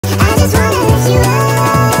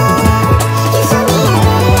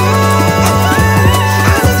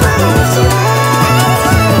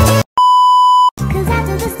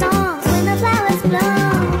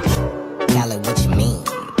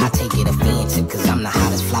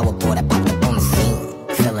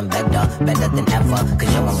than ever,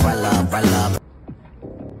 cause your umbrella.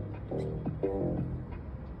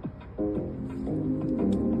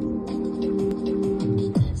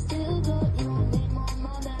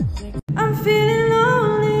 I'm feeling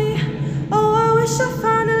lonely. Oh, I wish I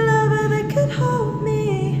found a lover that could hold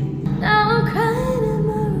me. Now I'm crying in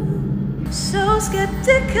my room, so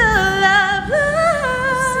skeptical of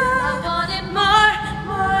love. Said I wanted more.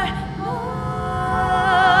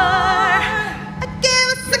 I gave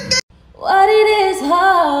a second. What it is,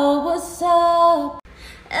 how, what's up?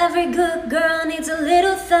 Every good girl needs a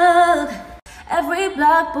little thug. Every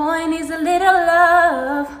black boy needs a little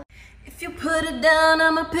love. If you put it down,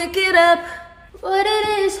 I'ma pick it up. What it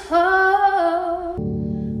is, how?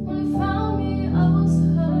 When you found me, I was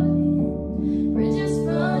hurting. Bridges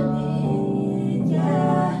burning,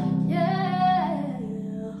 yeah.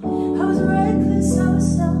 I was reckless, I was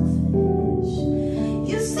selfish.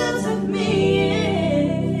 You still took me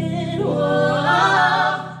in.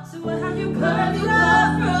 Whoa. So where have you come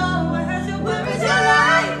from? Where has your worries, your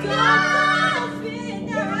life gone?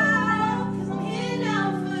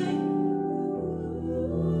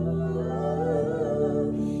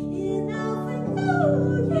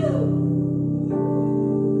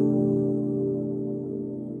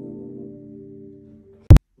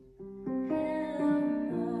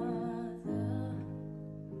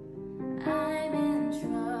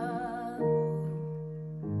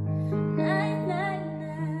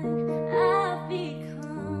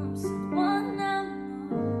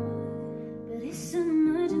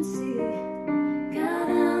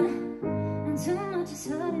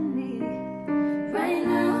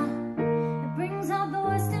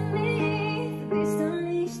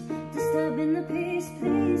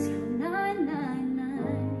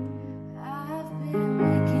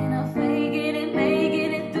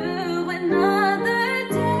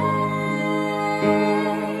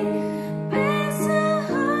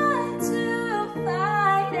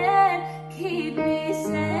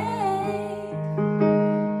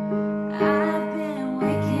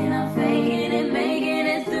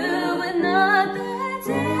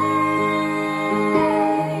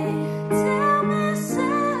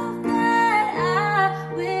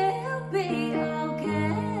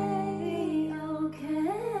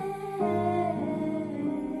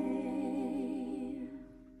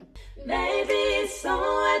 Maybe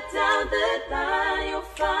somewhere down the line you'll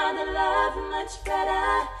find a love much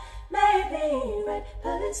better. Maybe right,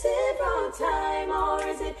 but it's the wrong time, or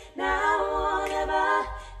is it now or never?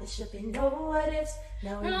 There should be no what ifs,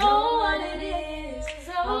 now we know what it is.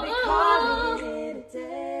 I'll be calling it a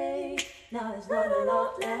day. Now there's not a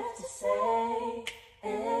lot left to say.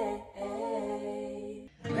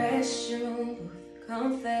 Pressure,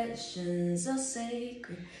 confessions are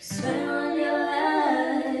sacred. Swear on your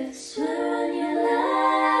life, swear on your life.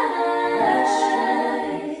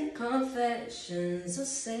 Confessions are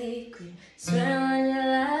sacred. Swear on your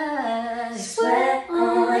life, swear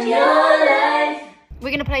on your life.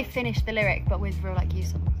 We're gonna play Finish the Lyric, but with real like you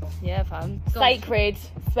songs. Yeah, fun. Sacred,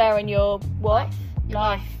 swear on your what?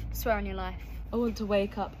 Life. Swear on your life. I want to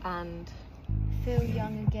wake up and Feel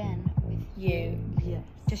young again with you. Yes.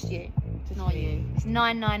 Just you. Just not you. you. It's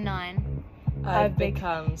 999. I've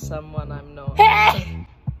become someone I'm not.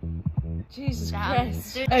 Jesus Damn.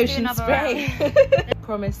 Christ. Do Ocean another spray.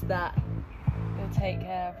 Promise that you'll take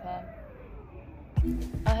care of her.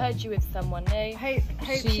 I heard you with someone new. Hope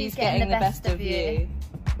she's getting the best of you.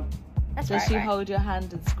 That's Does right, she right. hold your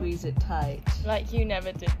hand and squeeze it tight? Like you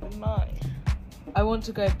never did with mine. I want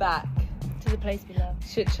to go back. To the place we love.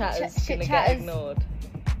 Shit chatter's gonna get ignored.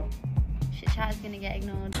 Shit chatter's gonna get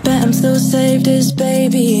ignored. Bet I'm still saved as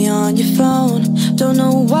baby on your phone. Don't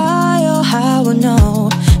know why or how I know.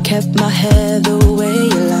 Kept my hair the way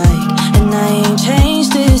you like, and I ain't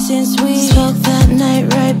changed it since we spoke that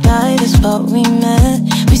night right by the spot we met.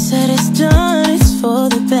 We said it's done, it's for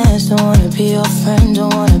the best. Don't wanna be your friend,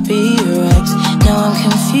 don't wanna be your ex. Now I'm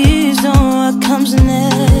confused on what comes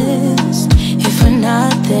next, if we're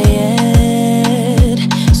not there yet.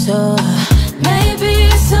 So maybe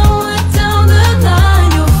somewhere down the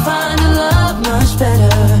line you'll find a love much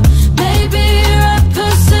better. Maybe right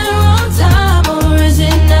person, wrong time, or is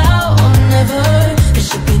it now or never? There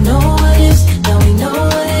should be no what ifs, now we know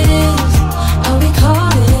what it is. Are we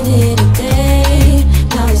calling it a day?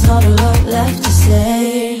 Now there's not a lot left to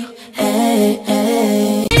say. Hey,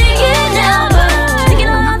 hey. You know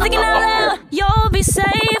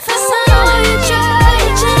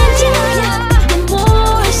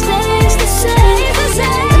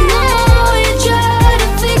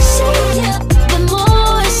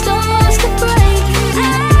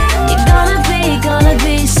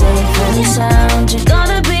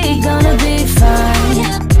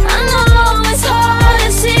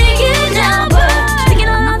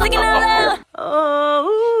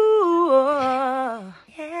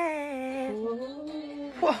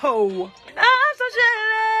Whoa! I'm so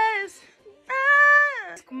jealous!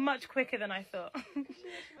 Ah. It's much quicker than I thought. I'm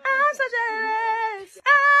so jealous!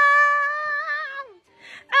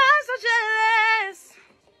 I'm so jealous!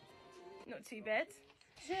 Not too bad.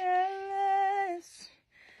 Jealous.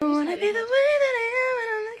 I wanna be the way that I am when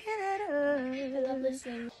I'm looking at her. I love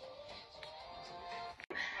listening.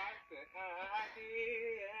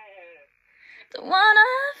 Don't wanna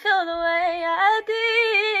feel the way I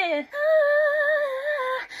did.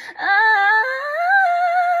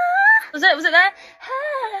 Was it that?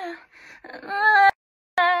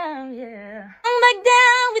 Yeah. I'm back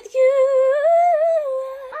down with you.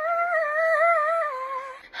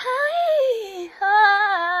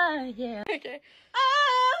 Yeah. Okay.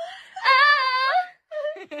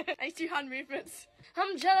 I do hand movements.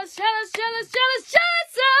 I'm jealous, jealous, jealous, jealous,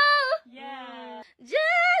 jealous. Oh. Yeah.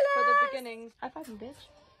 Jealous. For the beginnings. High five, bitch.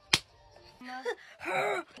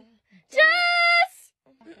 Jealous.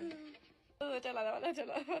 Oh, I don't like that one. I don't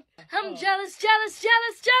like that one. I'm jealous, jealous,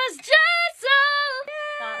 jealous, jealous, jealous.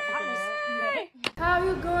 How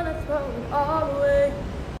you gonna throw it all away?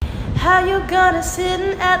 How you gonna sit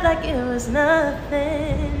and act like it was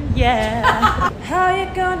nothing? Yeah. How you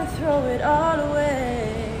gonna throw it all away?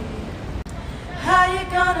 How you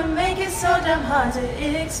gonna make it so damn hard to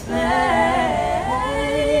explain?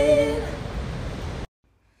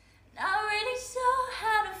 Not really sure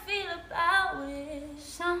how to feel about it.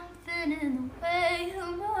 Something in the way you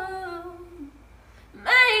move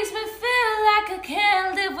makes me feel like I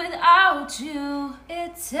can't live without you.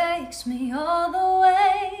 It takes me all the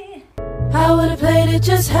way. I would've played it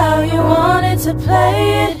just how you wanted to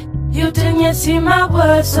play it. You didn't yet see my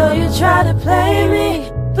words, so you tried to play me.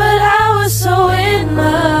 But I was so in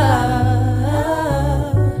love.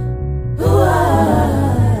 Ooh,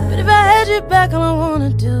 but if I had your back, all I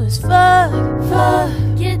wanna do is fuck,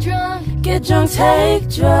 get drunk, take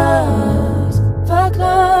drugs. Fuck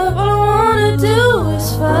love, all I wanna do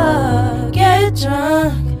is fuck, get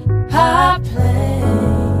drunk, high place.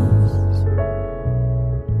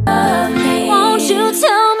 Won't you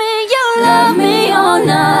tell me you love me or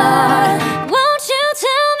not? Won't you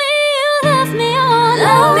tell me you love me or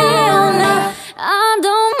not? I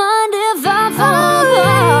don't mind if I fall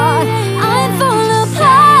apart. I fall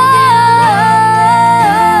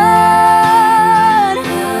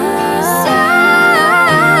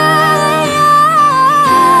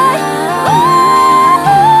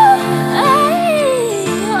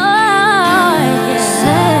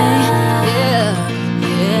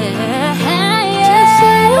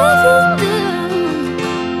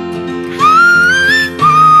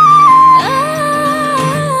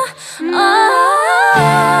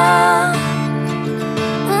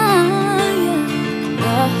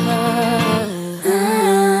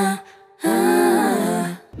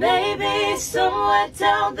somewhere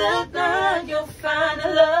down the line you'll find a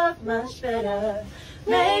love much better.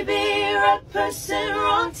 Maybe right person,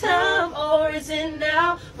 wrong time, or is it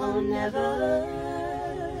now or never?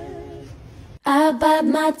 I bite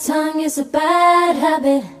my tongue, it's a bad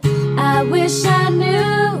habit. I wish I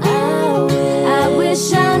knew, I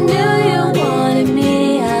wish I knew you wanted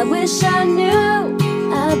me. I wish I knew,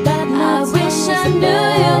 I wish I knew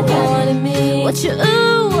you wanted me. What you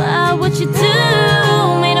what you do,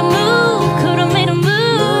 made a move, could've made a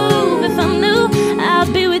move. If I knew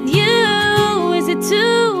I'd be with you, is it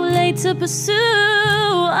too late to pursue?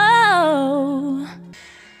 Oh,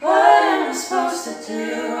 what am I supposed to do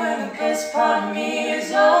when the best part of me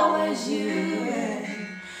is always you?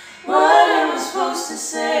 What am I supposed to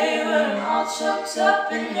say when I'm all choked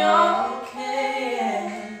up and you're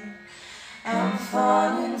okay? I'm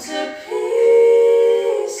falling to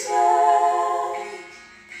pieces.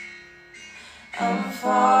 I'm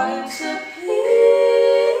falling to pieces.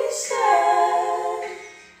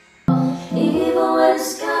 Even when the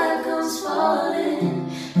sky comes falling,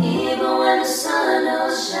 even when the sun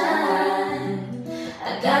don't shine, I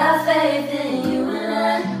got faith in you and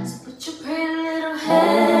I. So put your pretty little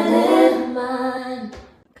head in mine.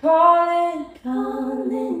 Calling,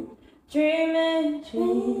 Calling, dreaming,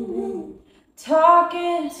 dreaming,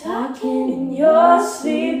 talking talking in your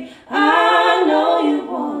sleep. I know you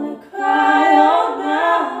wanna cry all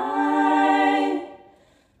night.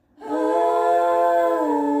 Oh,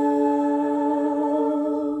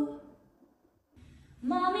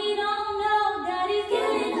 Mommy don't know Daddy's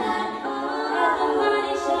getting hot at the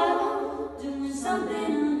party shop, doing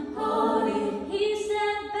something unholy. He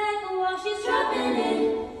sat back while she's dropping it.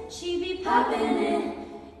 She be popping it,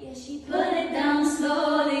 yeah, she put it down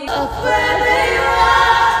slowly. Up where they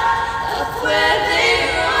run, up where they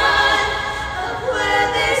run, up where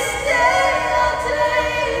they stay all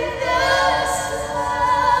day in the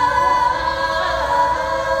sun.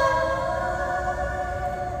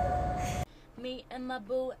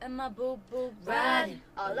 my boo boo riding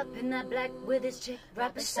all up in that black with his chick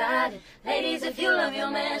right beside him. Ladies, if you love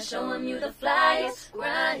your man, show him you the flyest.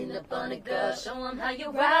 Grinding up on a girl, show him how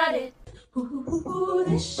you ride it. Ooh,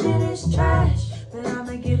 this shit is trash, but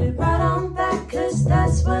I'ma give it right on back, 'cause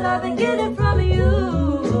that's what I've been getting from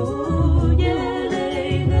you. Yeah,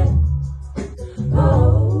 lady.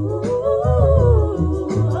 Oh,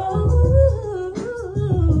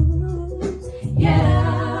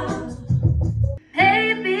 yeah.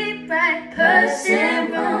 Maybe right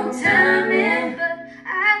person, wrong timing, but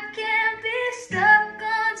I can't be stuck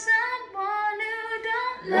on someone who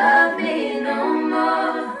don't love me no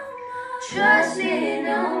more. Trust me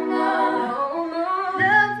no more,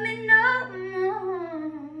 love me no more.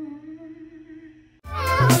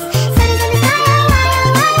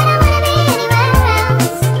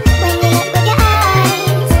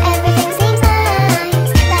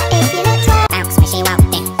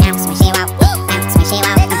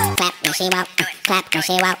 Clap,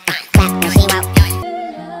 clap,